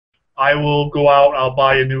I will go out, I'll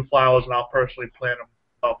buy you new flowers, and I'll personally plant them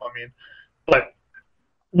up. I mean, but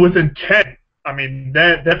with intent, I mean,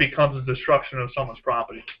 that becomes a destruction of someone's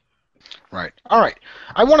property. Right. All right.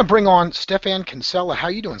 I want to bring on Stefan Kinsella. How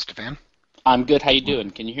you doing, Stefan? I'm good. How you doing?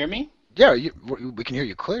 Can you hear me? Yeah, we can hear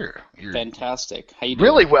you clear. You're fantastic. How you doing?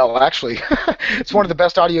 Really well, actually. It's one of the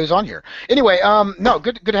best audios on here. Anyway, no,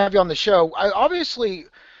 good to have you on the show. Obviously,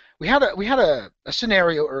 we had a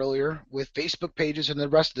scenario earlier with Facebook pages and the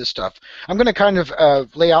rest of this stuff. I'm going to kind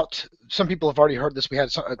of lay out. Some people have already heard this. We had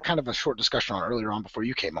kind of a short discussion on earlier on before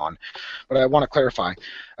you came on, but I want to clarify.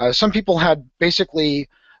 Some people had basically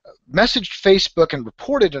messaged Facebook and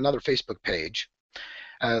reported another Facebook page,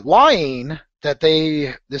 lying that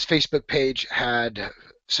this Facebook page had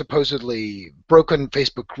supposedly broken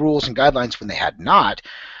Facebook rules and guidelines when they had not,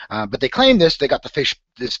 but they claimed this. They got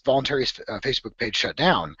this voluntary Facebook page shut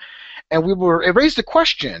down, and it raised the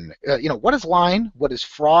question, what is lying? What is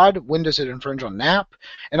fraud? When does it infringe on NAP?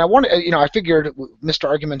 And I figured Mr.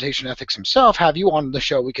 Argumentation Ethics himself, have you on the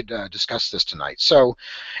show, we could discuss this tonight. So,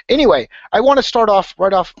 anyway, I want to start off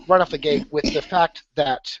right off the gate with the fact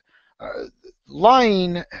that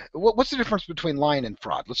lying. What's the difference between lying and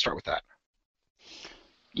fraud? Let's start with that.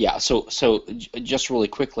 Yeah, so just really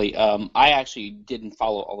quickly, I actually didn't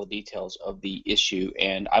follow all the details of the issue,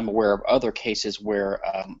 and I'm aware of other cases where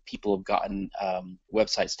people have gotten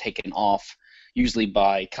websites taken off, usually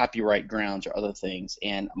by copyright grounds or other things.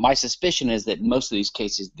 And my suspicion is that most of these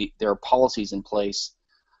cases, there are policies in place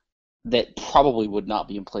that probably would not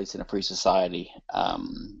be in place in a free society.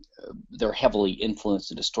 They're heavily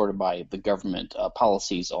influenced and distorted by the government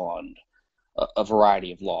policies on a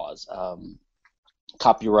variety of laws.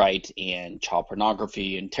 Copyright and child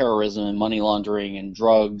pornography and terrorism and money laundering and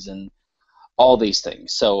drugs and all these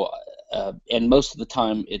things. So, and most of the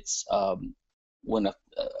time it's when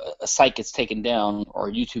a site gets taken down or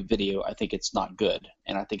a YouTube video, I think it's not good.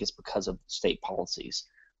 And I think it's because of state policies,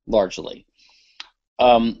 largely.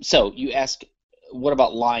 So you ask, what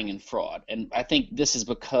about lying and fraud? And I think this is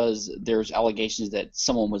because there's allegations that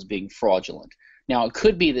someone was being fraudulent. Now, it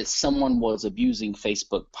could be that someone was abusing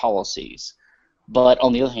Facebook policies. But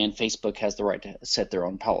on the other hand, Facebook has the right to set their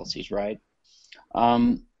own policies, right?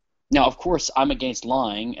 Now, of course, I'm against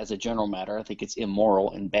lying as a general matter. I think it's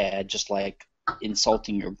immoral and bad, just like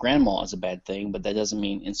insulting your grandma is a bad thing, but that doesn't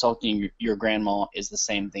mean insulting your grandma is the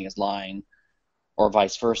same thing as lying or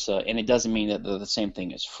vice versa, and it doesn't mean that they're the same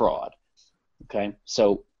thing as fraud, okay?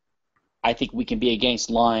 So I think we can be against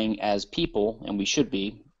lying as people, and we should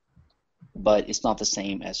be, but it's not the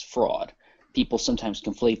same as fraud. People sometimes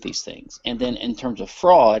conflate these things. And then in terms of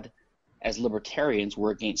fraud, as libertarians,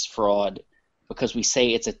 we're against fraud because we say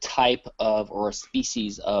it's a type of or a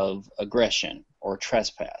species of aggression or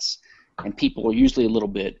trespass. And people are usually a little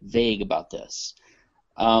bit vague about this.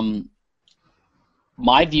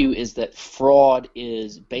 My view is that fraud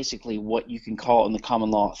is basically what you can call in the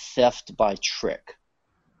common law theft by trick.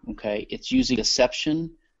 Okay? It's using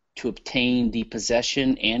deception to obtain the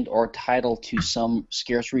possession and or title to some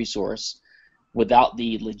scarce resource without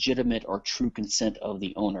the legitimate or true consent of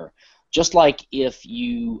the owner. Just like if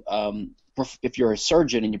you're a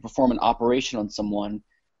surgeon and you perform an operation on someone,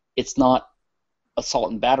 it's not assault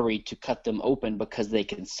and battery to cut them open because they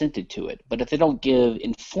consented to it. But if they don't give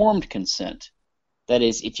informed consent, that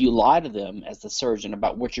is, if you lie to them as the surgeon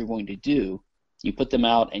about what you're going to do, you put them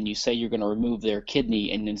out and you say you're going to remove their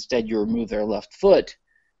kidney and instead you remove their left foot,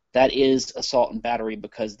 that is assault and battery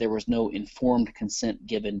because there was no informed consent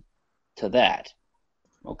given to that.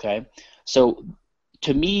 Okay, so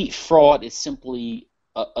to me, fraud is simply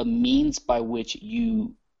a means by which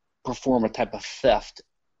you perform a type of theft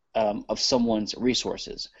of someone's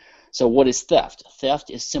resources. So what is theft? Theft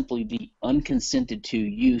is simply the unconsented to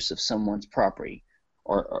use of someone's property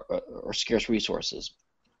or scarce resources.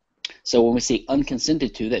 So when we say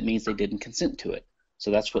unconsented to, that means they didn't consent to it.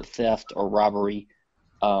 So that's what theft or robbery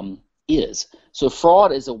is. So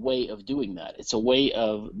fraud is a way of doing that. It's a way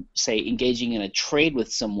of, say, engaging in a trade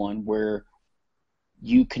with someone where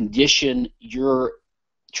you condition your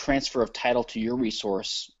transfer of title to your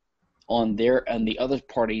resource on the other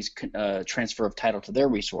party's transfer of title to their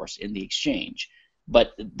resource in the exchange.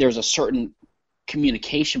 But there's a certain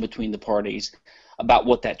communication between the parties about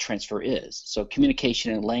what that transfer is. So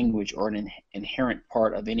communication and language are an inherent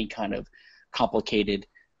part of any kind of complicated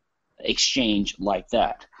exchange like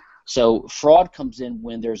that. So fraud comes in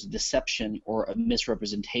when there's a deception or a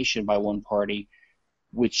misrepresentation by one party,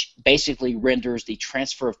 which basically renders the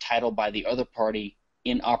transfer of title by the other party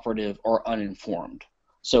inoperative or uninformed.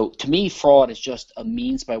 So to me, fraud is just a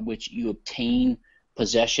means by which you obtain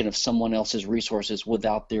possession of someone else's resources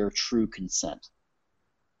without their true consent.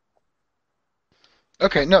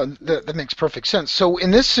 Okay, no, that makes perfect sense. So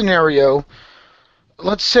in this scenario,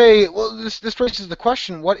 let's say, well, this raises the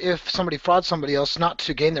question: what if somebody frauds somebody else not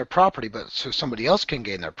to gain their property, but so somebody else can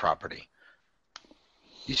gain their property?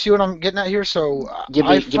 You see what I'm getting at here? So I Give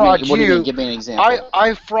me. fraud What do you mean? you, Give me an example.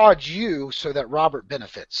 I fraud you so that Robert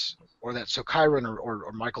benefits, or that so Kyron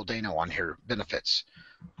or Michael Dano on here benefits.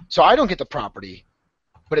 So I don't get the property,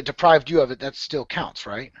 but it deprived you of it. That still counts,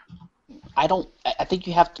 right? I don't. I think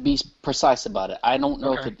you have to be precise about it. I don't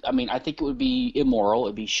know if Okay. it. I mean, I think it would be immoral.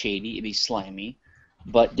 It'd be shady. It'd be slimy.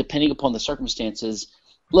 But depending upon the circumstances,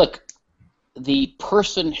 look, the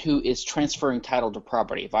person who is transferring title to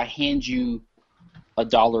property. If I hand you a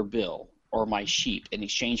dollar bill or my sheep in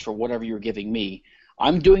exchange for whatever you're giving me,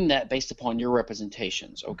 I'm doing that based upon your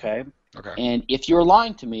representations. Okay. Okay. And if you're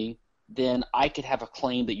lying to me, then I could have a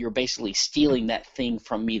claim that you're basically stealing that thing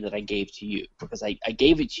from me that I gave to you, because I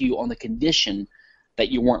gave it to you on the condition that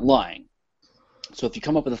you weren't lying. So if you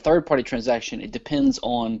come up with a third-party transaction, it depends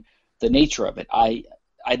on the nature of it.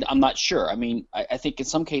 I'm not sure. I mean, I think in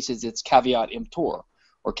some cases it's caveat emptor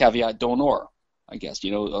or caveat donor, I guess.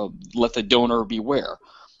 Let the donor beware.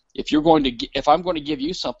 If I'm going to give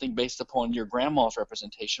you something based upon your grandma's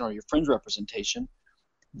representation or your friend's representation,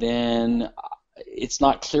 then it's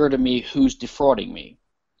not clear to me who's defrauding me,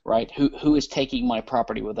 right? Who is taking my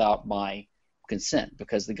property without my consent?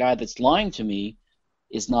 Because the guy that's lying to me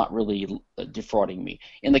is not really defrauding me.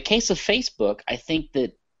 In the case of Facebook, I think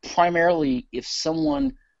that primarily if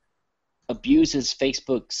someone abuses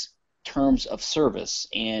Facebook's terms of service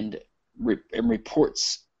and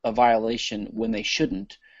reports a violation when they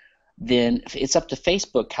shouldn't, then it's up to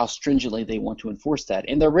Facebook how stringently they want to enforce that.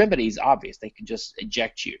 And their remedy is obvious. They can just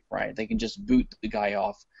eject you, right? They can just boot the guy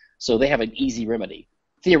off. So they have an easy remedy.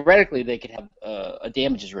 Theoretically, they could have a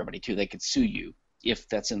damages remedy too. They could sue you if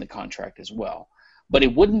that's in the contract as well. But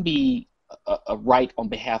it wouldn't be a right on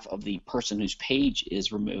behalf of the person whose page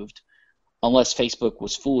is removed unless Facebook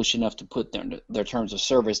was foolish enough to put their terms of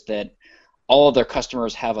service that all of their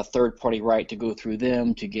customers have a third-party right to go through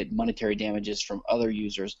them to get monetary damages from other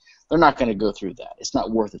users. They're not going to go through that. It's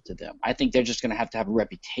not worth it to them. I think they're just going to have a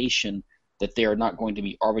reputation that they're not going to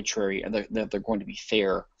be arbitrary and that they're going to be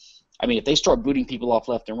fair. I mean, if they start booting people off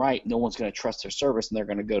left and right, no one's going to trust their service, and they're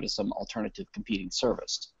going to go to some alternative competing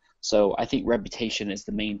service. So I think reputation is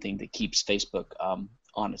the main thing that keeps Facebook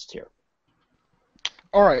honest here.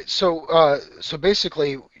 All right. So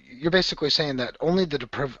basically, you're basically saying that only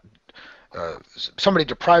somebody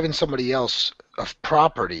depriving somebody else of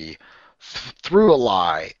property through a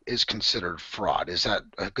lie is considered fraud. Is that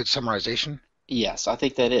a good summarization? Yes, I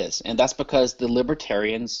think that is, and that's because the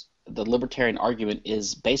libertarian argument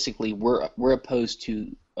is basically we're opposed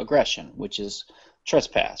to aggression, which is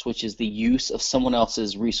trespass, which is the use of someone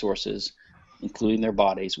else's resources, including their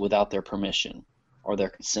bodies, without their permission or their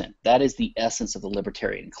consent. That is the essence of the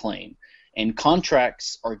libertarian claim. And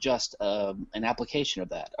contracts are just an application of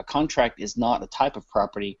that. A contract is not a type of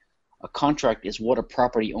property. A contract is what a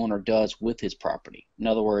property owner does with his property. In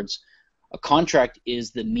other words, a contract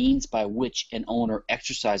is the means by which an owner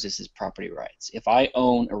exercises his property rights. If I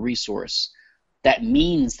own a resource, that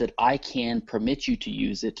means that I can permit you to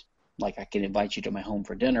use it, like I can invite you to my home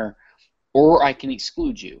for dinner, or I can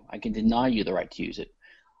exclude you. I can deny you the right to use it.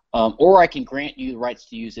 Or I can grant you the rights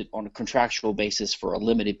to use it on a contractual basis for a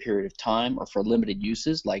limited period of time or for limited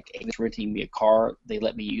uses, like if it's renting me a car, they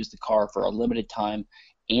let me use the car for a limited time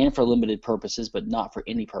and for limited purposes, but not for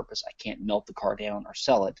any purpose. I can't melt the car down or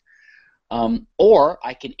sell it. Or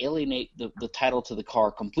I can alienate the title to the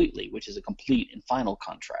car completely, which is a complete and final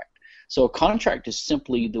contract. So a contract is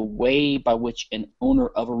simply the way by which an owner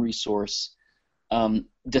of a resource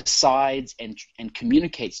decides and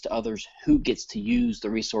communicates to others who gets to use the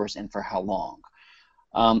resource and for how long.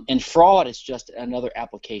 And fraud is just another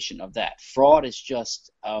application of that. Fraud is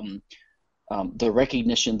just the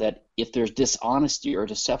recognition that if there's dishonesty or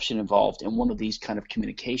deception involved in one of these kind of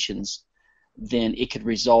communications, then it could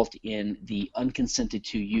result in the unconsented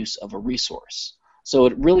to use of a resource. So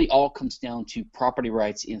it really all comes down to property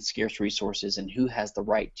rights in scarce resources and who has the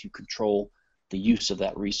right to control the use of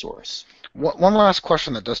that resource. One last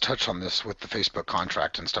question that does touch on this with the Facebook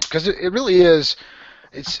contract and stuff, because it really is.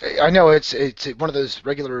 I know it's one of those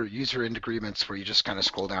regular user end agreements where you just kind of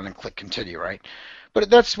scroll down and click continue, right? But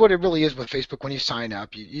that's what it really is with Facebook. When you sign up,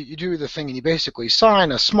 you do the thing and you basically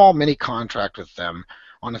sign a small mini contract with them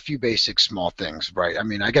on a few basic small things, right? I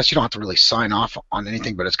mean, I guess you don't have to really sign off on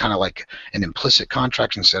anything, but it's kind of like an implicit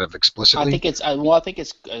contract instead of explicitly. I think it's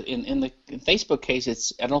in the Facebook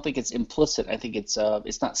case. I don't think it's implicit. I think it's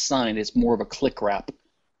not signed. It's more of a click wrap,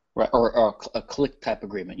 right, or a click type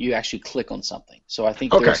agreement. You actually click on something. So I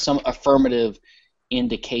think there's some affirmative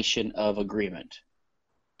indication of agreement.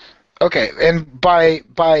 Okay, and by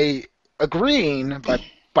agreeing,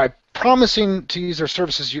 by promising to use their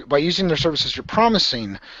services, by using their services, you're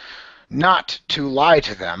promising not to lie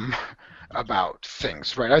to them about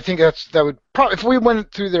things, right? I think that would probably, if we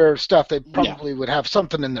went through their stuff, they probably would have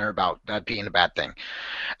something in there about that being a bad thing.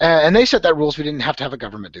 And they set that rules. We didn't have to have a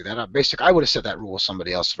government do that. I would have set that rule with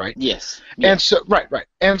somebody else, right? Yes. And so, right.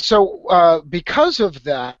 And so, because of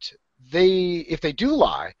that, if they do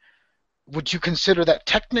lie, would you consider that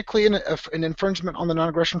technically an infringement on the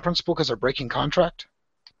non-aggression principle because they're breaking contract?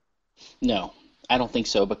 No, I don't think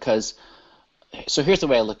so, because so here's the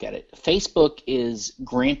way I look at it. Facebook is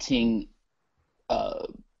granting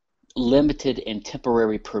limited and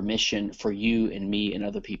temporary permission for you and me and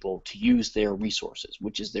other people to use their resources,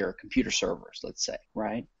 which is their computer servers, let's say,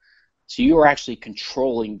 right? So you are actually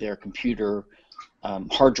controlling their computer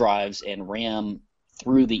hard drives and RAM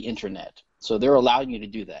through the internet. So they're allowing you to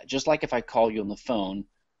do that. Just like if I call you on the phone,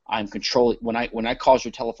 I'm controlling, when I cause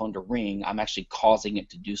your telephone to ring, I'm actually causing it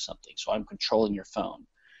to do something. So I'm controlling your phone.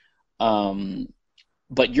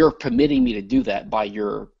 But you're permitting me to do that by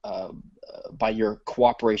your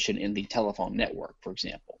cooperation in the telephone network, for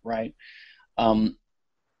example, right?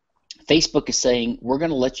 Facebook is saying, we're going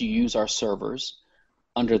to let you use our servers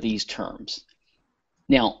under these terms.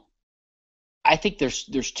 Now, I think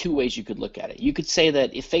there's two ways you could look at it. You could say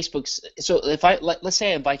that if Facebook's, so if let's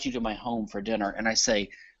say I invite you to my home for dinner and I say,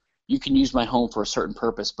 you can use my home for a certain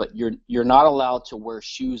purpose, but you're not allowed to wear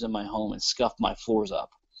shoes in my home and scuff my floors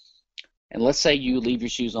up. And let's say you leave your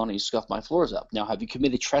shoes on and you scuff my floors up. Now, have you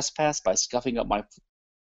committed trespass by scuffing up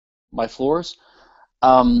my floors?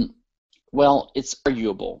 Well, it's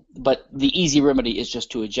arguable, but the easy remedy is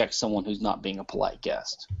just to eject someone who's not being a polite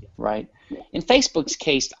guest, right? In Facebook's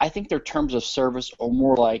case, I think their terms of service are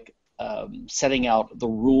more like setting out the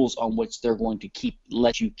rules on which they're going to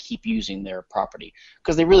let you keep using their property,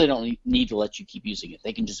 because they really don't need to let you keep using it.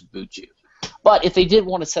 They can just boot you. But if they did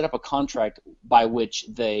want to set up a contract by which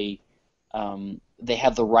they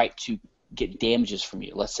have the right to get damages from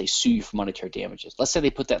you, let's say sue you for monetary damages. Let's say they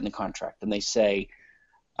put that in the contract and they say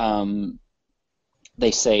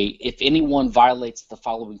if anyone violates the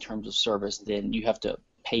following terms of service, then you have to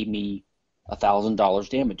pay me $1,000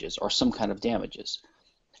 damages or some kind of damages.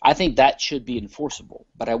 I think that should be enforceable,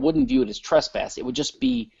 but I wouldn't view it as trespass. It would just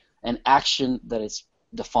be an action that is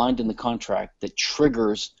defined in the contract that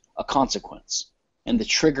triggers a consequence, and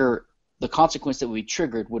the consequence that would be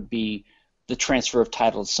triggered would be the transfer of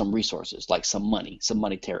title to some resources, like some money, some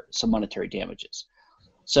monetary damages.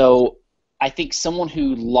 So I think someone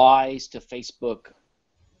who lies to Facebook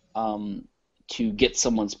to get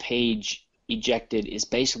someone's page ejected is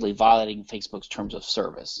basically violating Facebook's terms of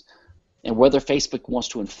service. And whether Facebook wants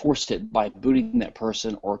to enforce it by booting that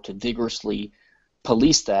person or to vigorously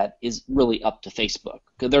police that is really up to Facebook,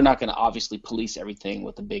 because they're not going to obviously police everything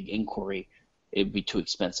with a big inquiry. It would be too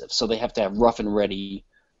expensive. So they have to have rough and ready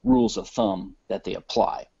rules of thumb that they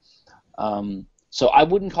apply. So I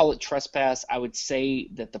wouldn't call it trespass. I would say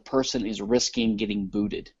that the person is risking getting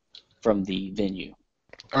booted from the venue.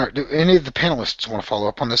 All right. Do any of the panelists want to follow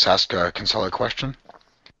up on this? Ask Kinsella a question.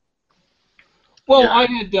 Well, I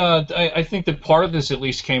think that part of this at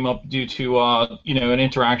least came up due to an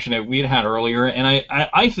interaction that we had earlier, and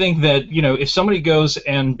I think that if somebody goes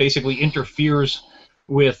and basically interferes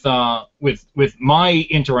with my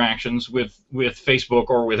interactions with Facebook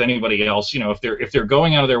or with anybody else, if they're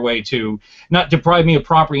going out of their way to not deprive me of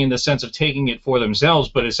property in the sense of taking it for themselves,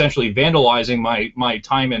 but essentially vandalizing my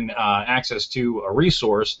time and access to a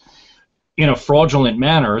resource in a fraudulent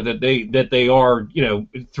manner, that they are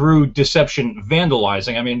through deception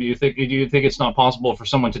vandalizing. I mean, do you think it's not possible for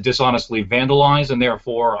someone to dishonestly vandalize and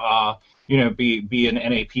therefore be an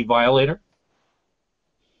NAP violator?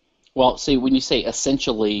 Well, see, when you say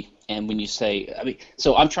essentially, and when you say,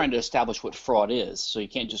 so I'm trying to establish what fraud is, so you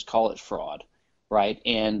can't just call it fraud, right?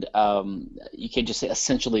 And you can't just say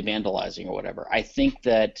essentially vandalizing or whatever. I think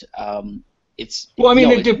that it's... Well, I mean,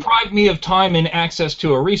 they deprived me of time and access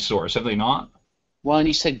to a resource, have they not? Well, and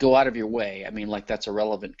you said go out of your way. I mean, like, that's a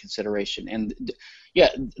relevant consideration. And, yeah,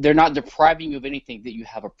 they're not depriving you of anything that you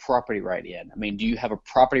have a property right in. I mean, do you have a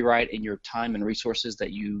property right in your time and resources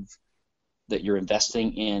that you're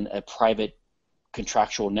investing in a private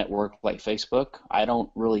contractual network like Facebook? I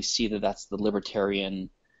don't really see that that's the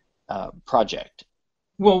Libertarian project.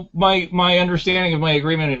 Well, my understanding of my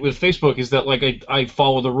agreement with Facebook is that, like, I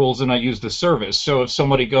follow the rules and I use the service. So if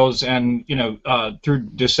somebody goes and through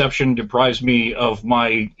deception deprives me of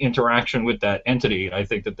my interaction with that entity, I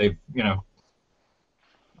think that they've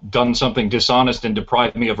done something dishonest and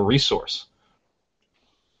deprived me of a resource.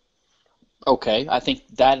 Okay, I think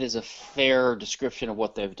that is a fair description of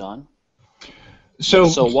what they've done. So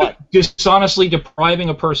what? Dishonestly depriving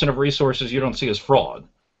a person of resources you don't see as fraud?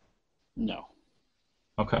 No.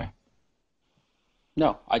 Okay.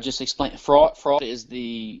 No, I just explained. Fraud is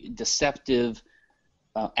the deceptive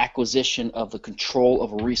acquisition of the control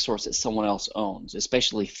of a resource that someone else owns,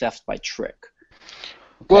 especially theft by trick.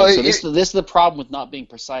 Okay? Well, so this is the problem with not being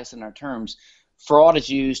precise in our terms. Fraud is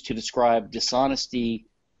used to describe dishonesty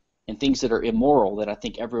and things that are immoral, that I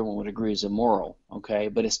think everyone would agree is immoral. Okay,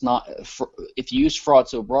 but it's not. If you use fraud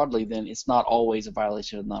so broadly, then it's not always a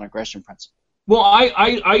violation of the non-aggression principle. Well,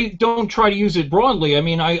 I don't try to use it broadly. I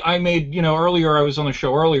mean, I made, earlier, I was on the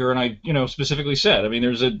show earlier, and I, specifically said, I mean,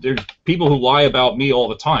 there's people who lie about me all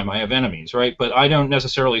the time. I have enemies, right? But I don't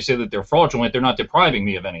necessarily say that they're fraudulent. They're not depriving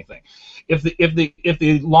me of anything. If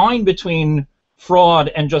the line between fraud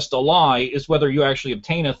and just a lie is whether you actually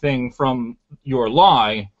obtain a thing from your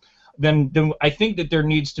lie, then I think that there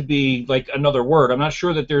needs to be like another word. I'm not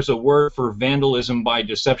sure that there's a word for vandalism by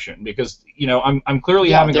deception, because I'm clearly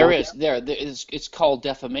having. There is. It's called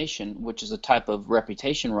defamation, which is a type of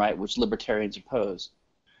reputation right which libertarians oppose.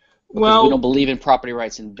 Because we don't believe in property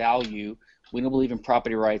rights in value. We don't believe in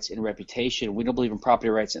property rights in reputation. We don't believe in property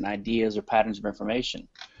rights in ideas or patterns of information.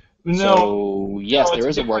 No. So yes, there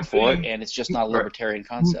is a word for it, and it's just not a libertarian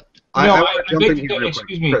concept.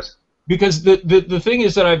 Excuse me. Chris. Because the thing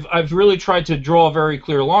is that I've really tried to draw a very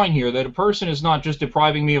clear line here, that a person is not just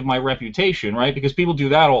depriving me of my reputation, right? Because people do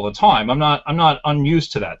that all the time. I'm not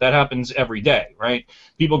unused to that. That happens every day, right?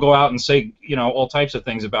 People go out and say, all types of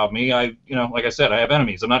things about me. Like I said, I have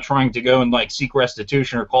enemies. I'm not trying to go and like seek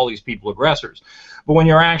restitution or call these people aggressors. But when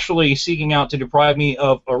you're actually seeking out to deprive me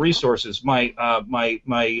of resources, my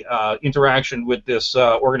interaction with this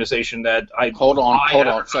organization that I hold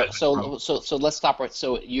on. So let's stop right.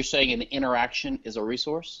 So you're saying an interaction is a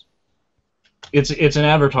resource? It's an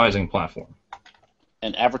advertising platform.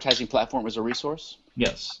 An advertising platform is a resource?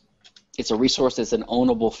 Yes. It's a resource that's an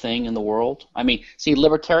ownable thing in the world. I mean, see,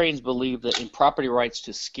 libertarians believe that in property rights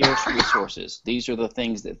to scarce resources, these are the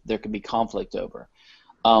things that there can be conflict over.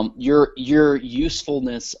 Your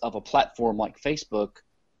usefulness of a platform like Facebook,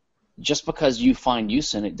 just because you find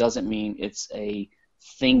use in it doesn't mean it's a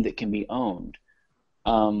thing that can be owned.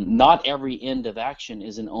 Not every end of action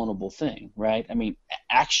is an ownable thing, right? I mean,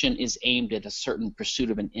 action is aimed at a certain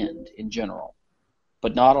pursuit of an end in general,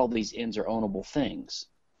 but not all these ends are ownable things.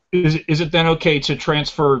 Is it then okay to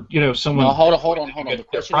transfer, someone? No, hold on. The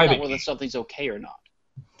question is not whether something's okay or not.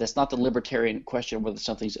 That's not the libertarian question, whether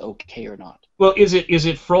something's okay or not. Well, is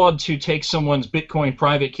it fraud to take someone's Bitcoin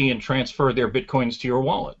private key and transfer their Bitcoins to your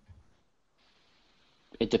wallet?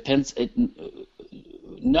 It depends.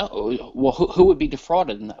 No. Well, who would be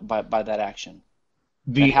defrauded by that action?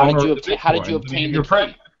 How did you obtain the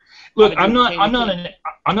key? Look, I'm not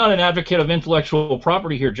an advocate of intellectual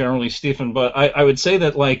property here, generally, Stephen. But I would say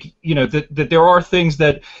that, that there are things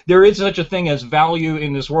that there is such a thing as value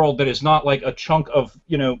in this world that is not like a chunk of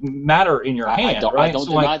matter in your hand. I don't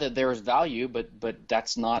deny that there is value, but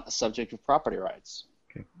that's not a subject of property rights.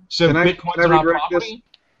 Okay. So Bitcoin's not property?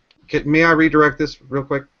 May I redirect this real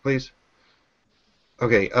quick, please?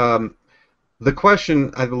 Okay. The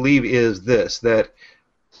question, I believe, is this: that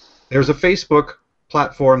there's a Facebook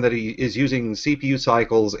platform that he is using CPU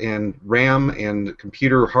cycles and RAM and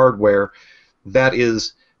computer hardware that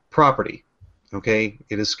is property. Okay,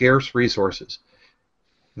 it is scarce resources.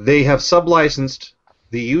 They have sublicensed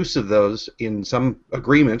the use of those in some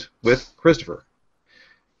agreement with Christopher.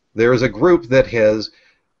 There is a group that has,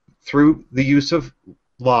 through the use of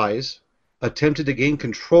lies, attempted to gain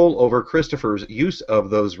control over Christopher's use of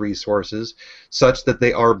those resources such that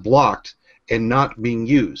they are blocked and not being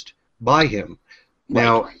used by him.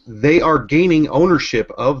 Now, they are gaining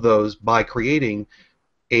ownership of those by creating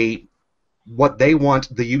what they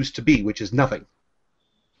want the use to be, which is nothing.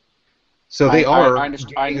 So they are. I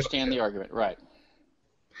understand the argument, right?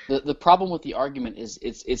 The problem with the argument is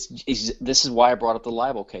this is why I brought up the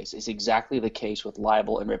libel case. It's exactly the case with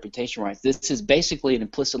libel and reputation rights. This is basically and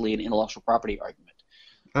implicitly an intellectual property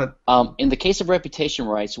argument. In the case of reputation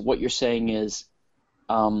rights, what you're saying is,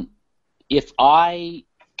 if I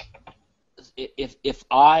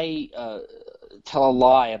tell a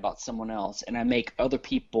lie about someone else and I make other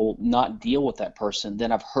people not deal with that person,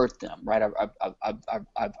 then I've hurt them, right?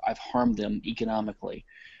 I've harmed them economically.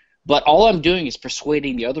 But all I'm doing is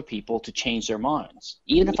persuading the other people to change their minds.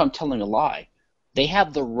 Even if I'm telling a lie, they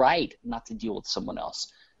have the right not to deal with someone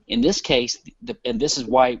else. In this case, and this is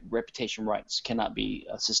why reputation rights cannot be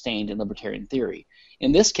sustained in libertarian theory.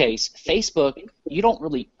 In this case, Facebook, you don't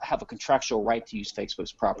really have a contractual right to use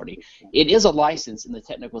Facebook's property. It is a license in the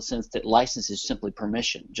technical sense that license is simply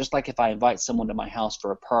permission. Just like if I invite someone to my house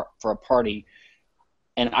for a party,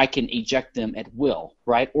 and I can eject them at will,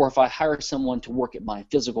 right? Or if I hire someone to work at my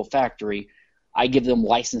physical factory, I give them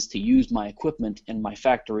license to use my equipment in my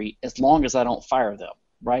factory as long as I don't fire them,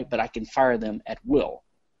 right? But I can fire them at will,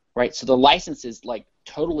 right? So the license is like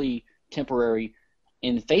totally temporary.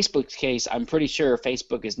 In Facebook's case, I'm pretty sure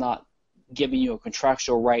Facebook is not giving you a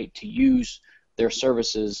contractual right to use their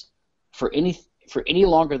services for any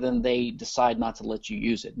longer than they decide not to let you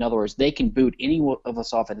use it. In other words, they can boot any of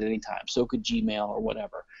us off at any time. So could Gmail or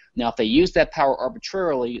whatever. Now, if they use that power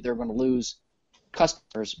arbitrarily, they're going to lose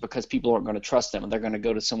customers because people aren't going to trust them, and they're going to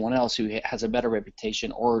go to someone else who has a better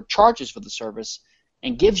reputation or charges for the service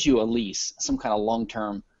and gives you a lease, some kind of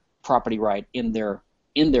long-term property right in their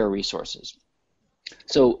resources.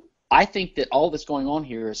 So I think that all that's going on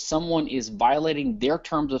here is someone is violating their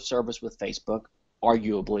terms of service with Facebook,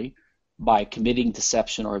 arguably, by committing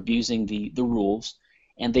deception or abusing the rules,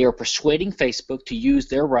 and they are persuading Facebook to use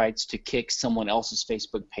their rights to kick someone else's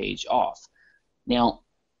Facebook page off. Now,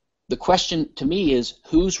 the question to me is,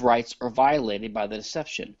 whose rights are violated by the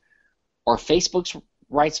deception? Are Facebook's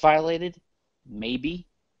rights violated? Maybe,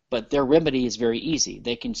 but their remedy is very easy.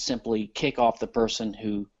 They can simply kick off the person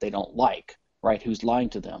who they don't like, right, who's lying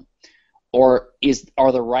to them. Or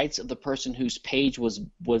are the rights of the person whose page was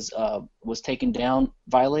taken down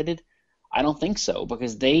violated? I don't think so,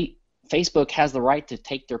 because Facebook has the right to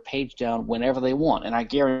take their page down whenever they want, and I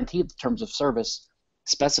guarantee the terms of service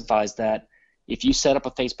specifies that if you set up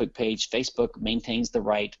a Facebook page, Facebook maintains the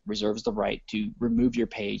right, reserves the right to remove your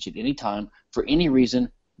page at any time for any reason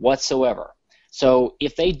whatsoever. So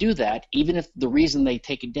if they do that, even if the reason they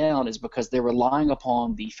take it down is because they're relying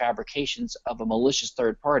upon the fabrications of a malicious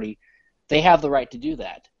third party, they have the right to do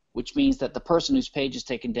that, which means that the person whose page is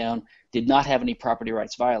taken down did not have any property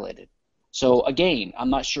rights violated. So again, I'm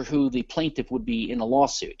not sure who the plaintiff would be in a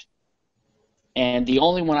lawsuit. And the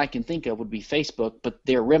only one I can think of would be Facebook, but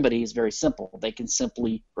their remedy is very simple. They can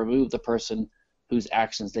simply remove the person whose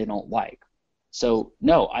actions they don't like. So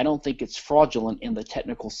no, I don't think it's fraudulent in the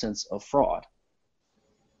technical sense of fraud.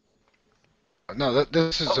 No,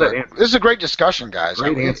 this is a great discussion, guys.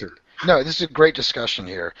 Great answer. No, this is a great discussion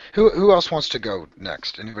here. Who else wants to go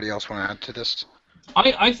next? Anybody else want to add to this?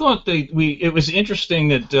 I thought that it was interesting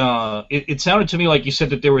that it sounded to me like you said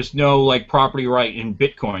that there was no like property right in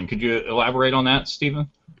Bitcoin. Could you elaborate on that, Stephen?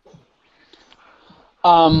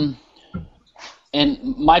 And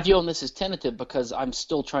my view on this is tentative because I'm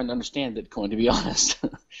still trying to understand Bitcoin, to be honest.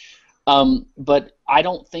 But I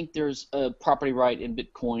don't think there's a property right in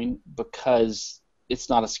Bitcoin because it's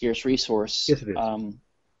not a scarce resource. Yes, it is.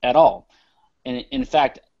 At all. And in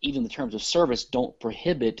fact, even the terms of service don't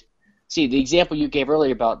prohibit. See, the example you gave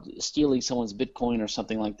earlier about stealing someone's Bitcoin or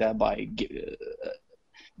something like that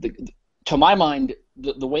to my mind,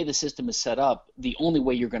 the way the system is set up, the only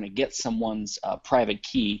way you're going to get someone's private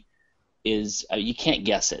key is you can't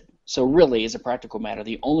guess it. So really, as a practical matter,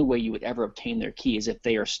 the only way you would ever obtain their key is if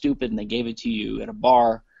they are stupid and they gave it to you at a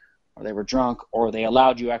bar, or they were drunk, or they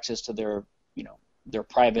allowed you access to their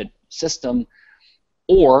private system,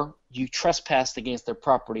 or you trespassed against their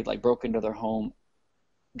property, like broke into their home,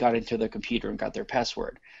 got into their computer and got their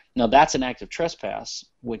password. Now that's an act of trespass,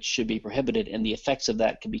 which should be prohibited, and the effects of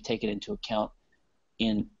that can be taken into account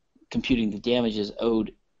in computing the damages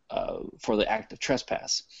owed for the act of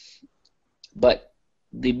trespass. But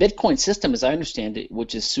the Bitcoin system, as I understand it,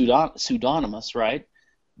 which is pseudonymous, right,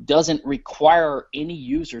 doesn't require any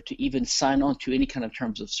user to even sign on to any kind of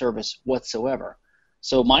terms of service whatsoever.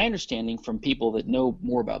 So my understanding from people that know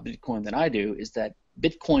more about Bitcoin than I do is that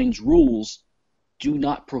Bitcoin's rules do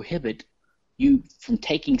not prohibit you from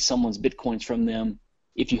taking someone's Bitcoins from them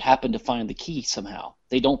if you happen to find the key somehow.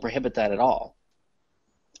 They don't prohibit that at all.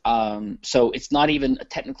 So it's not even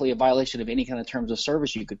technically a violation of any kind of terms of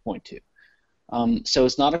service you could point to. So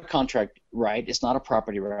it's not a contract right. It's not a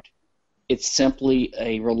property right. It's simply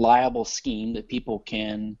a reliable scheme that people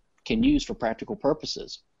can use for practical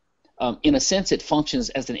purposes. In a sense, it functions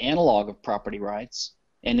as an analog of property rights,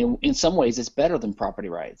 and in some ways it's better than property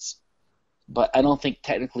rights. But I don't think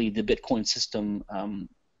technically the Bitcoin system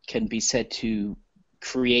can be said to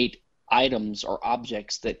create items or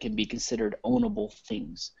objects that can be considered ownable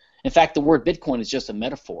things. In fact, the word Bitcoin is just a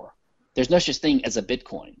metaphor. There's no such thing as a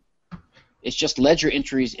Bitcoin. It's just ledger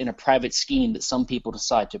entries in a private scheme that some people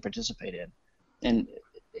decide to participate in. And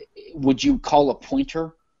would you call a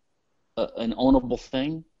pointer an ownable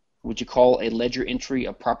thing? Would you call a ledger entry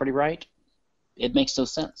a property right? It makes no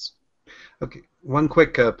sense. Okay, one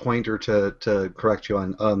quick pointer to correct you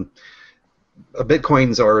on.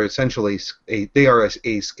 Bitcoins are essentially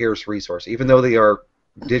a scarce resource. Even though they are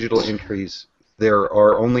digital entries, there's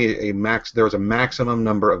a maximum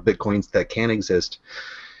number of bitcoins that can exist,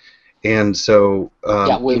 and so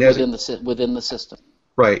within the system.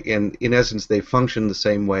 Right, and in essence, they function the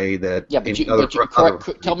same way that. Yeah,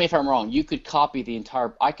 but tell me if I'm wrong. You could copy the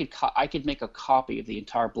entire. I could make a copy of the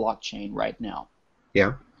entire blockchain right now.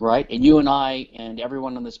 Yeah. Right, and you and I and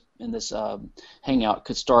everyone in this hangout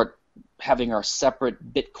could start having our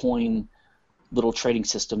separate Bitcoin little trading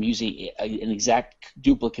system using an exact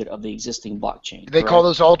duplicate of the existing blockchain. They call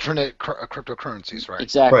those alternate cryptocurrencies, right?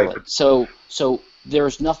 Exactly. Right. So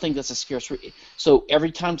there's nothing that's a scarce. So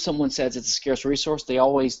every time someone says it's a scarce resource, they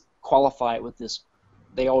always qualify it with this.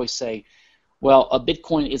 They always say, well, a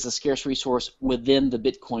Bitcoin is a scarce resource within the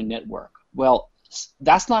Bitcoin network. Well,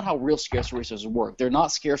 that's not how real scarce resources work. They're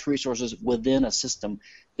not scarce resources within a system.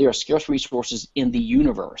 They are scarce resources in the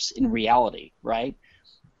universe, in reality, right?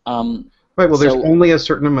 Right. Well, there's only a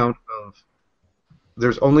certain amount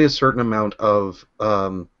of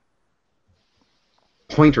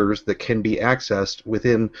pointers that can be accessed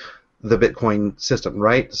within the Bitcoin system,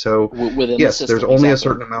 right? So within yes, the system, there's only exactly. a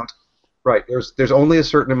certain amount. Right. There's only a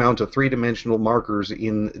certain amount of three-dimensional markers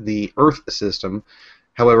in the Earth system.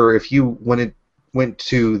 However, if you went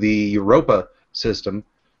to the Europa system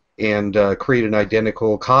and create an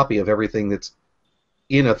identical copy of everything that's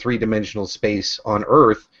in a three-dimensional space on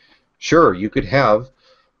Earth, sure, you could have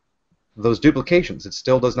those duplications. It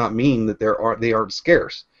still does not mean that they aren't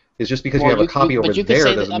scarce. It's just because you have a copy over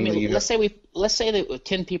there doesn't mean that you have... Let's say that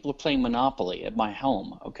 10 people are playing Monopoly at my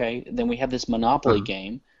home, okay? Then we have this Monopoly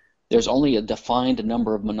game. There's only a defined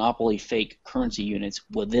number of Monopoly fake currency units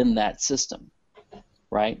within that system.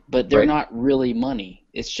 Right, but they're not really money.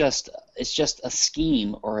 It's just a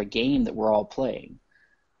scheme or a game that we're all playing.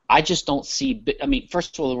 I just don't see. I mean,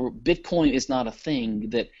 first of all, Bitcoin is not a thing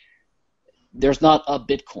that. There's not a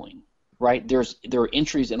Bitcoin, right? There are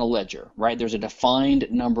entries in a ledger, right? There's a defined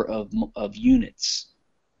number of units.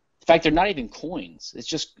 In fact, they're not even coins. It's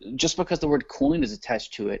just because the word coin is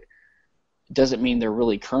attached to it doesn't mean they're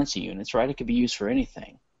really currency units, right? It could be used for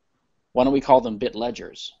anything. Why don't we call them bit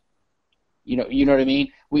ledgers? You know what I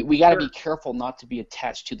mean? We got to be careful not to be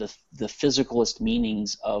attached to the physicalist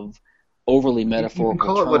meanings of overly metaphorical terms. You can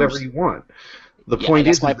call terms. it whatever you want. The point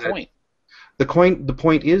that's is my that point. The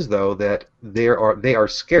point is though that they are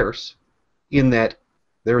scarce in that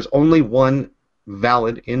there's only one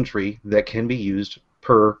valid entry that can be used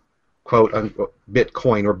per quote unquote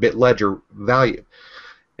Bitcoin or bit ledger value.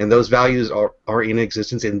 And those values are in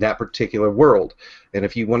existence in that particular world. And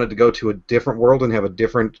if you wanted to go to a different world and have a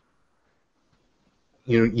different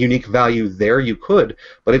unique value there, you could,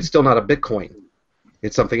 but it's still not a Bitcoin.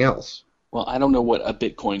 It's something else. Well, I don't know what a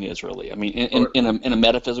Bitcoin is really. I mean, in a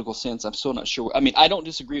metaphysical sense, I'm still not sure. I mean, I don't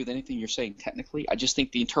disagree with anything you're saying technically. I just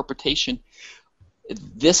think the interpretation,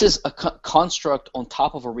 this is a construct on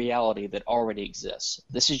top of a reality that already exists.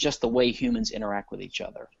 This is just the way humans interact with each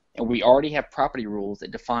other. And we already have property rules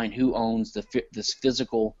that define who owns this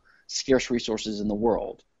physical scarce resources in the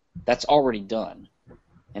world. That's already done.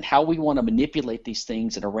 And how we want to manipulate these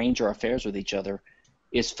things and arrange our affairs with each other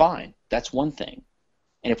is fine. That's one thing.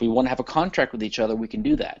 And if we want to have a contract with each other, we can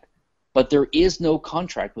do that. But there is no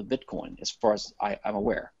contract with Bitcoin, as far as I'm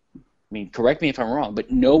aware. I mean, correct me if I'm wrong,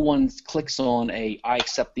 but no one clicks on I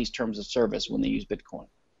accept these terms of service when they use Bitcoin.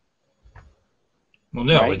 Well,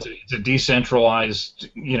 no, right? It's a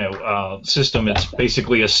decentralized, system. It's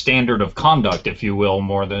basically a standard of conduct, if you will,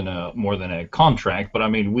 more than a contract. But I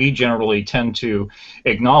mean, we generally tend to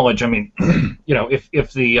acknowledge. I mean,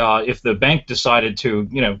 if the bank decided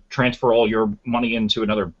to, transfer all your money into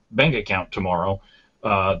another bank account tomorrow,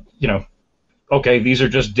 okay, these are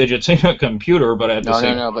just digits in a computer, but at the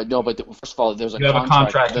same but first of all, there's a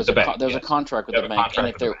contract with the bank. There's a contract with the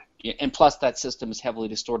bank, and plus that system is heavily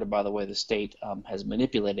distorted by the way the state has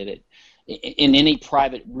manipulated it. In any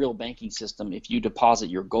private real banking system, if you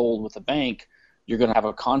deposit your gold with a bank, you're going to have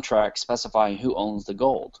a contract specifying who owns the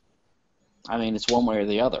gold. I mean, it's one way or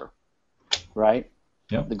the other, right?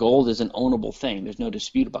 Yep. The gold is an ownable thing. There's no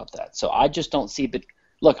dispute about that. So I just don't see that.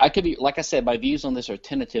 Look, I could be, like I said, my views on this are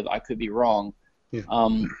tentative. I could be wrong. Yeah.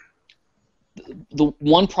 The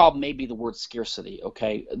one problem may be the word scarcity,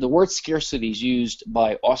 okay? The word scarcity is used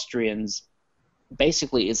by Austrians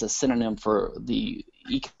basically is a synonym for the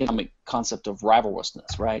economic concept of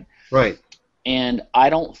rivalrousness, right? Right. And I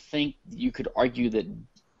don't think you could argue that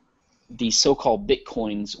the so-called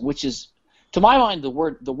bitcoins, which is, to my mind, the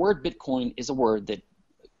word Bitcoin is a word that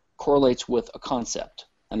correlates with a concept.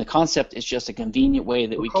 And the concept is just a convenient way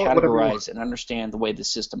that we categorize and understand the way the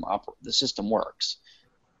system works.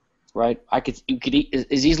 Right? You could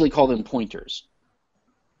as easily call them pointers.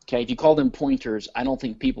 Okay, if you call them pointers, I don't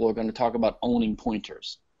think people are going to talk about owning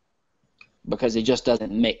pointers, because it just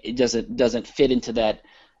doesn't fit into that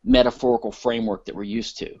metaphorical framework that we're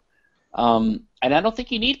used to. And I don't think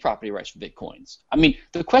you need property rights for Bitcoins. I mean,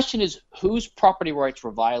 the question is, whose property rights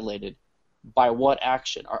were violated by what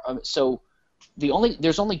action? So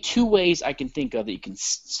there's only two ways I can think of that you can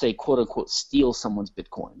say, quote unquote, steal someone's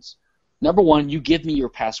Bitcoins. Number one, you give me your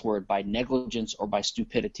password by negligence or by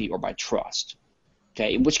stupidity or by trust.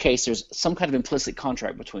 Okay, in which case there's some kind of implicit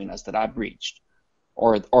contract between us that I breached,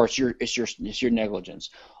 or it's your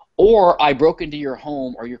negligence, or I broke into your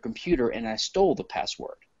home or your computer and I stole the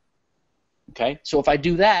password. Okay, so if I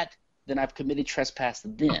do that, then I've committed trespass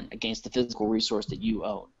then against the physical resource that you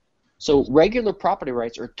own. So regular property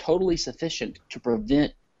rights are totally sufficient to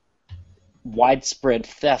prevent widespread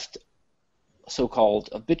theft, so-called,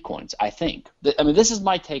 of Bitcoins, I think. I mean, this is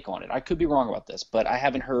my take on it. I could be wrong about this, but I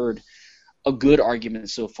haven't heard a good argument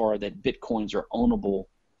so far that Bitcoins are ownable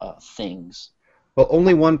things. Well,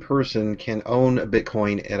 only one person can own a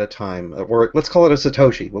Bitcoin at a time, or let's call it a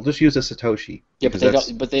Satoshi. We'll just use a Satoshi. Yeah,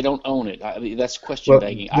 but they don't own it. I mean, that's question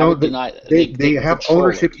begging. No, I would deny they have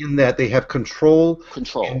ownership in that. They have control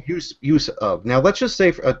and use of. Now, let's just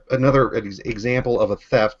say another example of a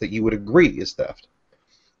theft that you would agree is theft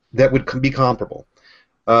that would be comparable.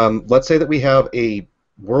 Let's say that we have a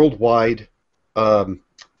worldwide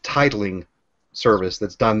titling service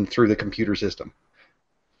that's done through the computer system.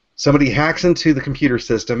 Somebody hacks into the computer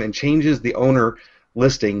system and changes the owner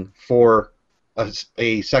listing for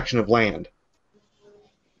a section of land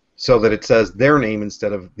so that it says their name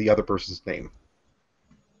instead of the other person's name.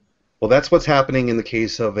 Well, that's what's happening in the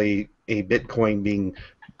case of a Bitcoin being,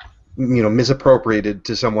 misappropriated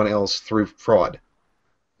to someone else through fraud.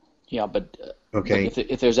 Yeah, but okay. But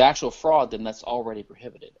if there's actual fraud, then that's already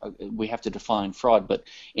prohibited. We have to define fraud. But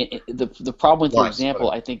the problem with your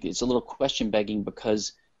example, I think, is a little question begging,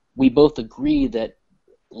 because we both agree that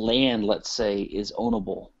land, let's say, is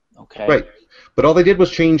ownable. Okay. Right. But all they did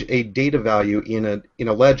was change a data value in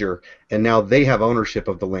a ledger, and now they have ownership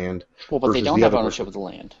of the land. Well, but they don't have ownership of the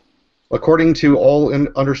land. According to all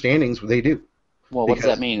understandings, they do. Well, what does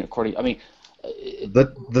that mean?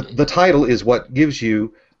 The title is what gives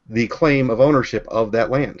you the claim of ownership of that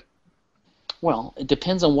land. Well, it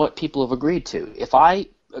depends on what people have agreed to. If I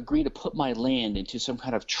agree to put my land into some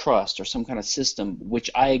kind of trust or some kind of system, which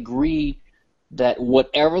I agree that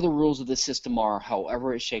whatever the rules of the system are,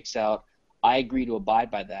 however it shakes out, I agree to abide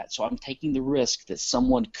by that. So I'm taking the risk that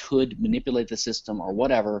someone could manipulate the system or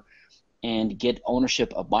whatever and get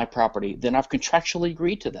ownership of my property, then I've contractually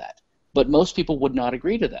agreed to that. But most people would not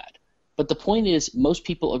agree to that. But the point is, most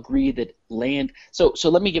people agree that land. So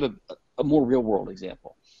let me give a more real-world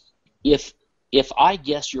example. If I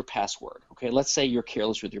guess your password, okay, let's say you're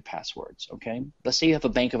careless with your passwords, okay? Let's say you have a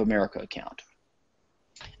Bank of America account,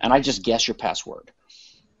 and I just guess your password.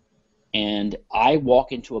 And I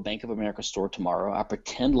walk into a Bank of America store tomorrow. I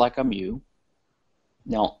pretend like I'm you.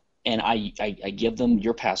 Now, and I give them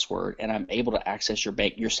your password, and I'm able to access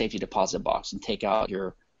your safety deposit box and take out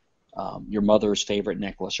your mother's favorite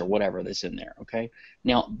necklace or whatever that's in there, okay?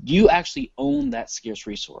 Now, you actually own that scarce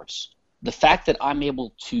resource. The fact that I'm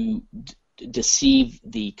able to deceive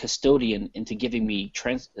the custodian into giving me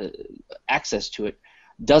access to it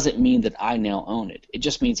doesn't mean that I now own it. It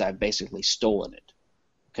just means I've basically stolen it,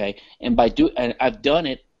 okay? And I've done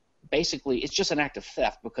it, basically, it's just an act of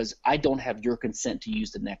theft because I don't have your consent to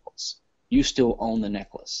use the necklace. You still own the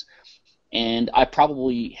necklace. And I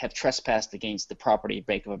probably have trespassed against the property of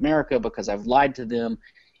Bank of America because I've lied to them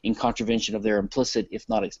in contravention of their implicit, if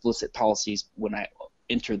not explicit, policies. When I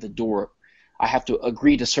enter the door, I have to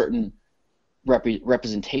agree to certain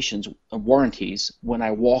representations and warranties when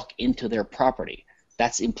I walk into their property.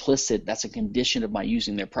 That's implicit. That's a condition of my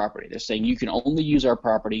using their property. They're saying you can only use our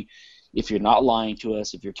property if you're not lying to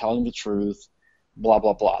us, if you're telling the truth, blah,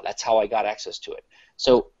 blah, blah. That's how I got access to it.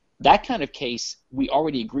 So that kind of case, we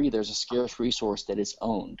already agree there's a scarce resource that is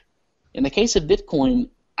owned. In the case of Bitcoin,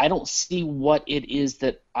 I don't see what it is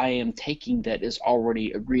that I am taking that is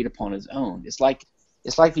already agreed upon as owned. It's like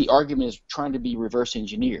the argument is trying to be reverse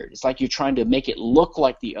engineered. It's like you're trying to make it look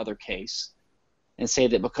like the other case and say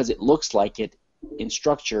that because it looks like it in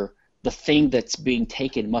structure, the thing that's being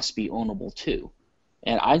taken must be ownable too.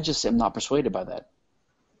 And I just am not persuaded by that.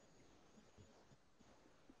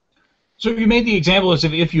 So you made the example as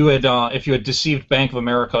if you had deceived Bank of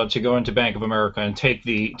America to go into Bank of America and take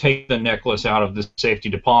the necklace out of the safety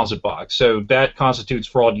deposit box. So that constitutes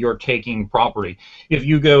fraud. You're taking property. If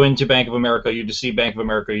you go into Bank of America, you deceive Bank of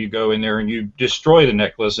America, you go in there and you destroy the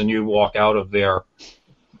necklace and you walk out of there.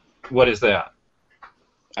 What is that?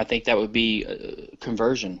 I think that would be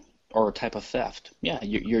conversion or a type of theft. Yeah,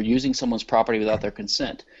 you're using someone's property without their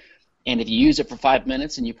consent. And if you use it for 5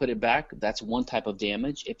 minutes and you put it back, that's one type of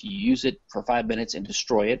damage. If you use it for 5 minutes and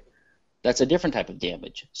destroy it, that's a different type of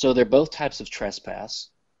damage. So they're both types of trespass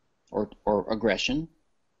or aggression,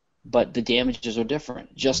 but the damages are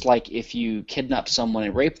different. Just like if you kidnap someone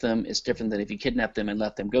and rape them, it's different than if you kidnap them and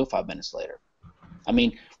let them go 5 minutes later. I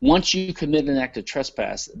mean, once you commit an act of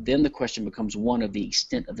trespass, then the question becomes one of the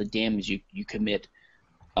extent of the damage you commit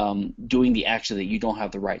doing the action that you don't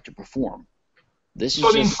have the right to perform. This is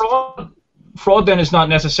just... fraud then is not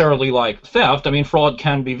necessarily like theft. I mean, fraud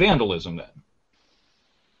can be vandalism then.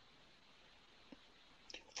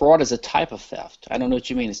 Fraud is a type of theft. I don't know what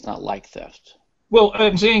you mean. It's not like theft. Well,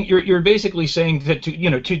 I'm saying you're basically saying that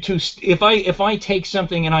if I take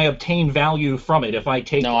something and I obtain value from it, if I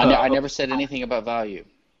take I never said anything about value.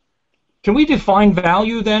 Can we define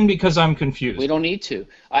value then? Because I'm confused. We don't need to.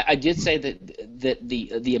 I did say that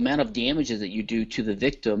the amount of damages that you do to the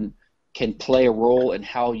victim can play a role in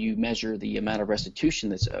how you measure the amount of restitution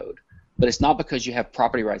that's owed. But it's not because you have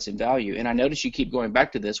property rights and value. And I notice you keep going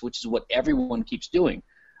back to this, which is what everyone keeps doing,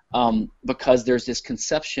 because there's this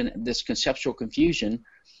conceptual confusion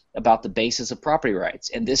about the basis of property rights.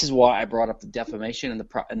 And this is why I brought up the defamation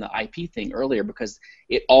and the IP thing earlier, because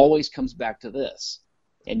it always comes back to this.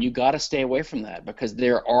 And you got to stay away from that, because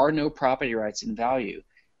there are no property rights and value.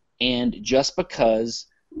 And just because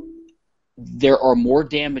there are more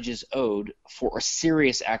damages owed for a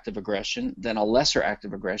serious act of aggression than a lesser act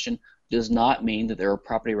of aggression does not mean that there are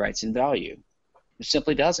property rights and value. It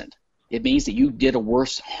simply doesn't. It means that you did a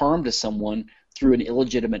worse harm to someone through an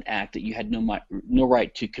illegitimate act that you had no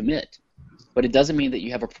right to commit. But it doesn't mean that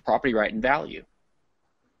you have a property right and value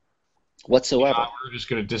whatsoever. Yeah, we're just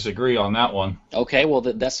going to disagree on that one. Okay, well,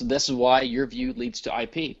 this is why your view leads to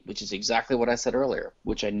IP, which is exactly what I said earlier,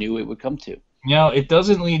 which I knew it would come to. No, it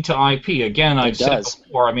doesn't lead to IP. Again, I've said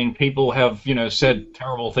before, I mean, people have, said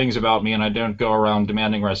terrible things about me, and I don't go around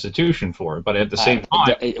demanding restitution for it. But at the same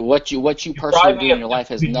time, what you personally do in your life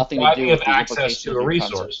has nothing to do with the access to a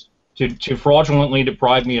resource. To fraudulently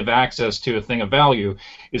deprive me of access to a thing of value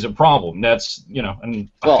is a problem. That's,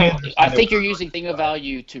 and I think you're using thing of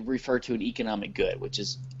value to refer to an economic good, which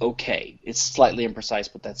is okay. It's slightly imprecise,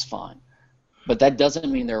 but that's fine. But that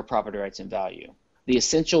doesn't mean there are property rights and value. The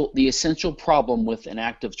essential problem with an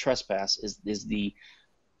act of trespass is the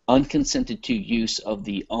unconsented to use of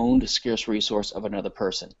the owned scarce resource of another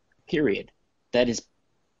person. Period. That is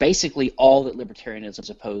basically all that libertarianism is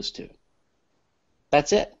opposed to.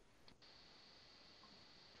 That's it.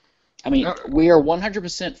 I mean, we are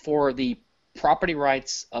 100% for the property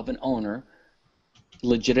rights of an owner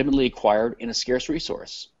legitimately acquired in a scarce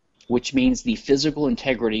resource, which means the physical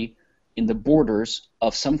integrity in the borders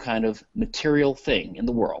of some kind of material thing in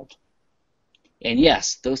the world. And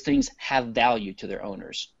yes, those things have value to their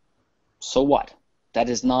owners. So what? That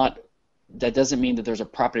doesn't mean that there's a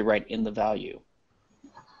property right in the value.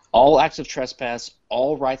 All acts of trespass,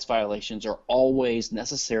 all rights violations are always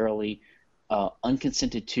necessarily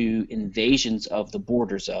unconsented to invasions of the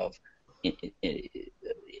borders of,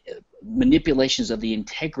 manipulations of the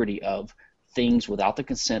integrity of things without the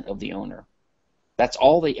consent of the owner. That's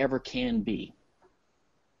all they ever can be.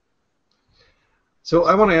 So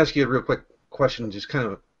I want to ask you a real quick question, just kind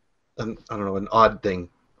of, an odd thing.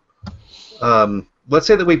 Let's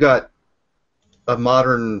say that we've got a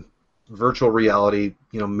modern virtual reality,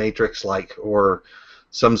 Matrix-like, or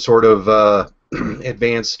some sort of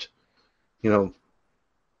advanced,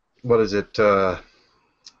 what is it,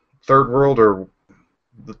 third world, or,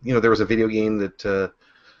 there was a video game that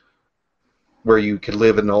where you could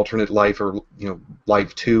live an alternate life, or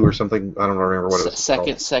life 2 or something. I don't remember what it was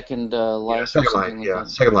called. Second life. Yeah, second life. Yeah,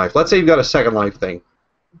 second life. Let's say you've got a second life thing,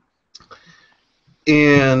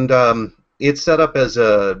 and it's set up as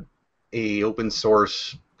a open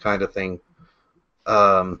source kind of thing.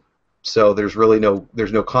 So there's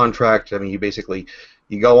no contract. I mean,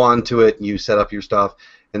 you go onto it, you set up your stuff,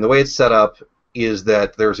 and the way it's set up is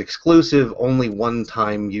that there's exclusive, only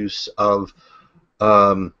one-time use of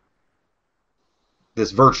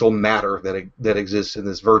this virtual matter that exists in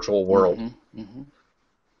this virtual world. Mm-hmm,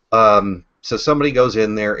 mm-hmm. So somebody goes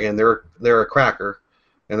in there, and they're a cracker,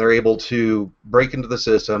 and they're able to break into the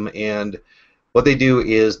system, and what they do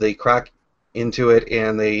is they crack into it,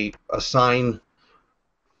 and they assign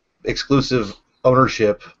exclusive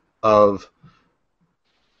ownership of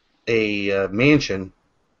a mansion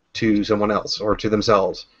to someone else or to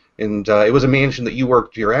themselves. And it was a mansion that you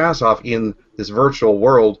worked your ass off in this virtual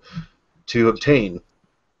world to obtain.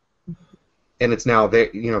 And it's now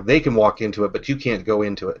they can walk into it, but you can't go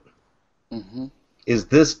into it. Mm-hmm. Is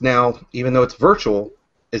this now, even though it's virtual,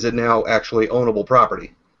 is it now actually ownable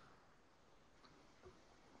property?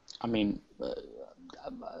 I mean,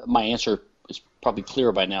 my answer is probably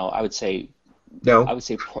clear by now. I would say no. I would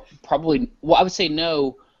say probably. Well, I would say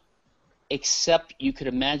no, except you could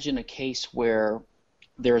imagine a case where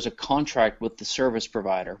there's a contract with the service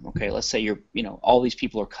provider. Okay, let's say all these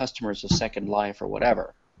people are customers of Second Life or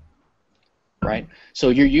whatever, right? So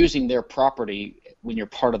you're using their property when you're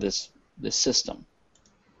part of this system.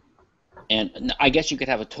 And I guess you could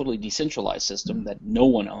have a totally decentralized system that no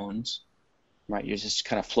one owns, right? You're just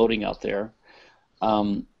kind of floating out there.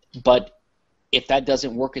 But if that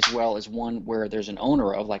doesn't work as well as one where there's an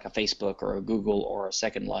owner of, like a Facebook or a Google or a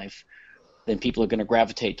Second Life, then people are going to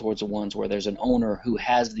gravitate towards the ones where there's an owner who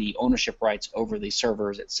has the ownership rights over the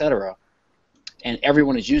servers, etc. And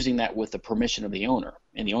everyone is using that with the permission of the owner,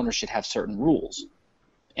 and the owner should have certain rules.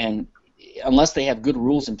 And unless they have good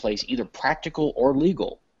rules in place, either practical or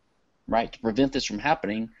legal, right, to prevent this from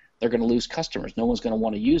happening, they're going to lose customers. No one's going to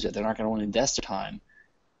want to use it. They're not going to want to invest their time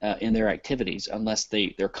in their activities unless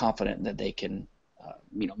they're confident that they can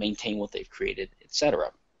maintain what they've created,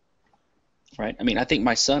 etc. Right? I mean, I think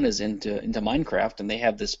my son is into Minecraft, and they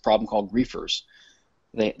have this problem called griefers.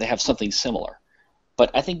 They have something similar.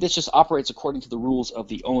 But I think this just operates according to the rules of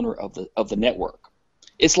the owner of the network.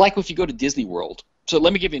 It's like if you go to Disney World. So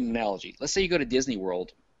let me give you an analogy. Let's say you go to Disney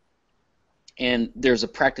World, and there's a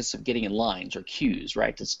practice of getting in lines or queues,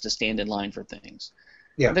 right, to stand in line for things.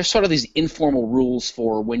 Yeah. There's sort of these informal rules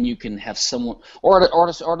for when you can have someone, or at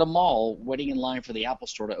a mall, waiting in line for the Apple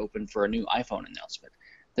Store to open for a new iPhone announcement.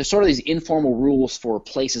 There's sort of these informal rules for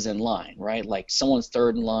places in line, right? Like someone's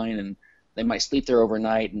third in line, and they might sleep there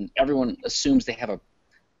overnight, and everyone assumes they have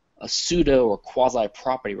a pseudo or quasi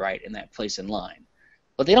property right in that place in line.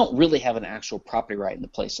 But they don't really have an actual property right in the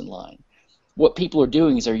place in line. What people are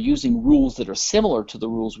doing is they're using rules that are similar to the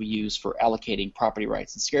rules we use for allocating property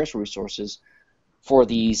rights and scarce resources for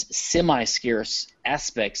these semi-scarce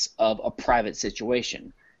aspects of a private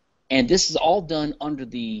situation. And this is all done under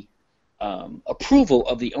the approval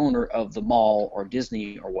of the owner of the mall or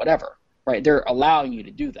Disney or whatever, right? They're allowing you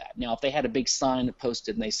to do that. Now, if they had a big sign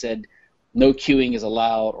posted and they said no queuing is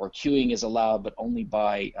allowed, or queuing is allowed but only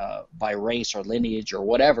by race or lineage or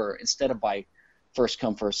whatever, instead of by first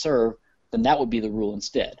come, first serve, then that would be the rule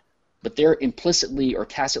instead. But they're implicitly or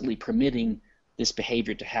tacitly permitting this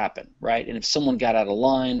behavior to happen, right? And if someone got out of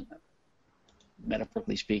line,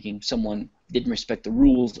 metaphorically speaking, someone didn't respect the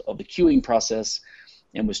rules of the queuing process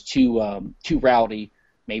and was too rowdy,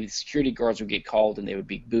 maybe the security guards would get called and they would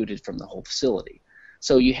be booted from the whole facility.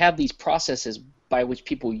 So you have these processes by which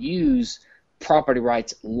people use property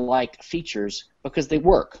rights like features because they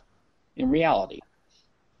work in reality.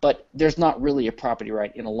 But there's not really a property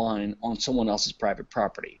right in a line on someone else's private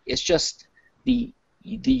property. It's just the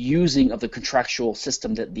using of the contractual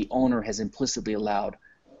system that the owner has implicitly allowed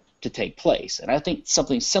to take place. And I think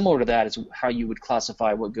something similar to that is how you would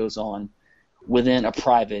classify what goes on within a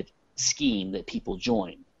private scheme that people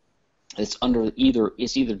join. It's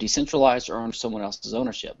either decentralized or under someone else's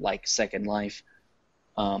ownership, like Second Life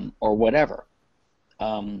or whatever.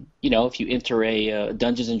 If you enter a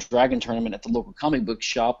Dungeons and Dragons tournament at the local comic book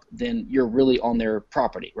shop, then you're really on their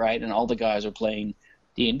property, right? And all the guys are playing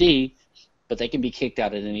D&D, but they can be kicked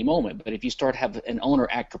out at any moment. But if you start have an owner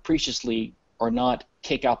act capriciously or not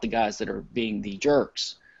kick out the guys that are being the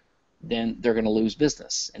jerks, then they're going to lose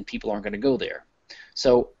business and people aren't going to go there.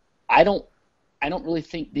 So I don't really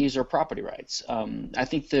think these are property rights. I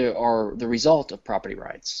think they are the result of property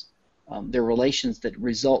rights. They're relations that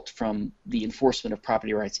result from the enforcement of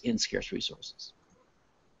property rights in scarce resources.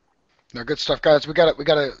 No, good stuff, guys. We got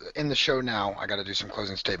to end the show now. I got to do some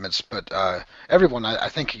closing statements, but everyone, I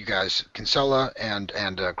thank you guys, Kinsella and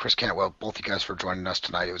Chris Cantwell, both you guys for joining us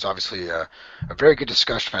tonight. It was obviously a very good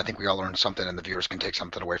discussion. I think we all learned something, and the viewers can take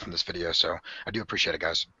something away from this video. So I do appreciate it,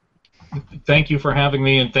 guys. Thank you for having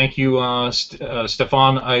me, and thank you,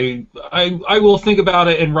 Stefan. I will think about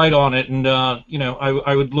it and write on it, and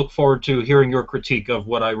I would look forward to hearing your critique of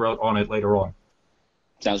what I wrote on it later on.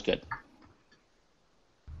 Sounds good.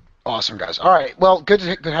 Awesome, guys. All right. Well, good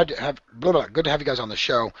to have you guys on the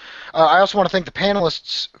show. I also want to thank the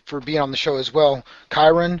panelists for being on the show as well.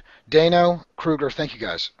 Kyron, Dano, Kruger. Thank you,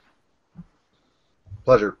 guys.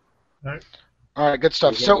 Pleasure. All right. All right. Good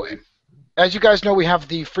stuff. So. as you guys know, we have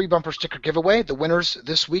the free bumper sticker giveaway. The winners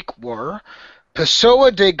this week were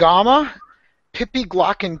Pessoa de Gama, Pippi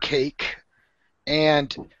Glockencake,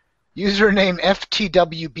 and username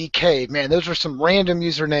FTWBK. Man, those are some random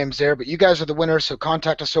usernames there, but you guys are the winners, so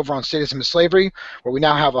contact us over on Statism of Slavery, where we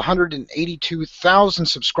now have 182,000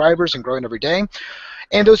 subscribers and growing every day.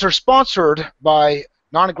 And those are sponsored by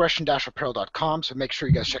nonaggression-apparel.com, so make sure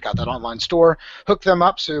you guys check out that online store. Hook them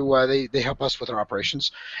up so they help us with our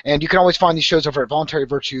operations. And you can always find these shows over at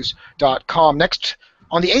voluntaryvirtues.com. Next,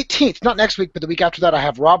 on the 18th, not next week, but the week after that, I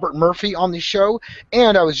have Robert Murphy on the show,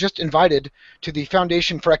 and I was just invited to the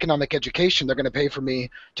Foundation for Economic Education. They're going to pay for me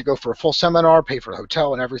to go for a full seminar, pay for a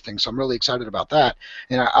hotel and everything, so I'm really excited about that.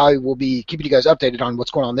 And I will be keeping you guys updated on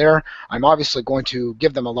what's going on there. I'm obviously going to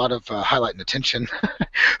give them a lot of highlight and attention.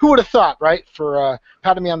 Who would have thought, right? For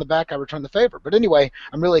patting me on the back, I return the favor. But anyway,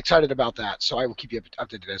 I'm really excited about that, so I will keep you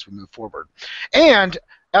updated as we move forward. And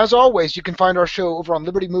as always, you can find our show over on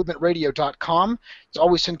libertymovementradio.com. It's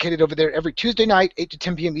always syndicated over there every Tuesday night, 8 to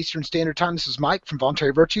 10 p.m. Eastern Standard Time. This is Mike from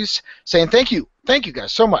Voluntary Virtues saying thank you. Thank you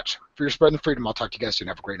guys so much for your spreading the freedom. I'll talk to you guys soon.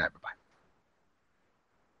 Have a great night. Bye-bye.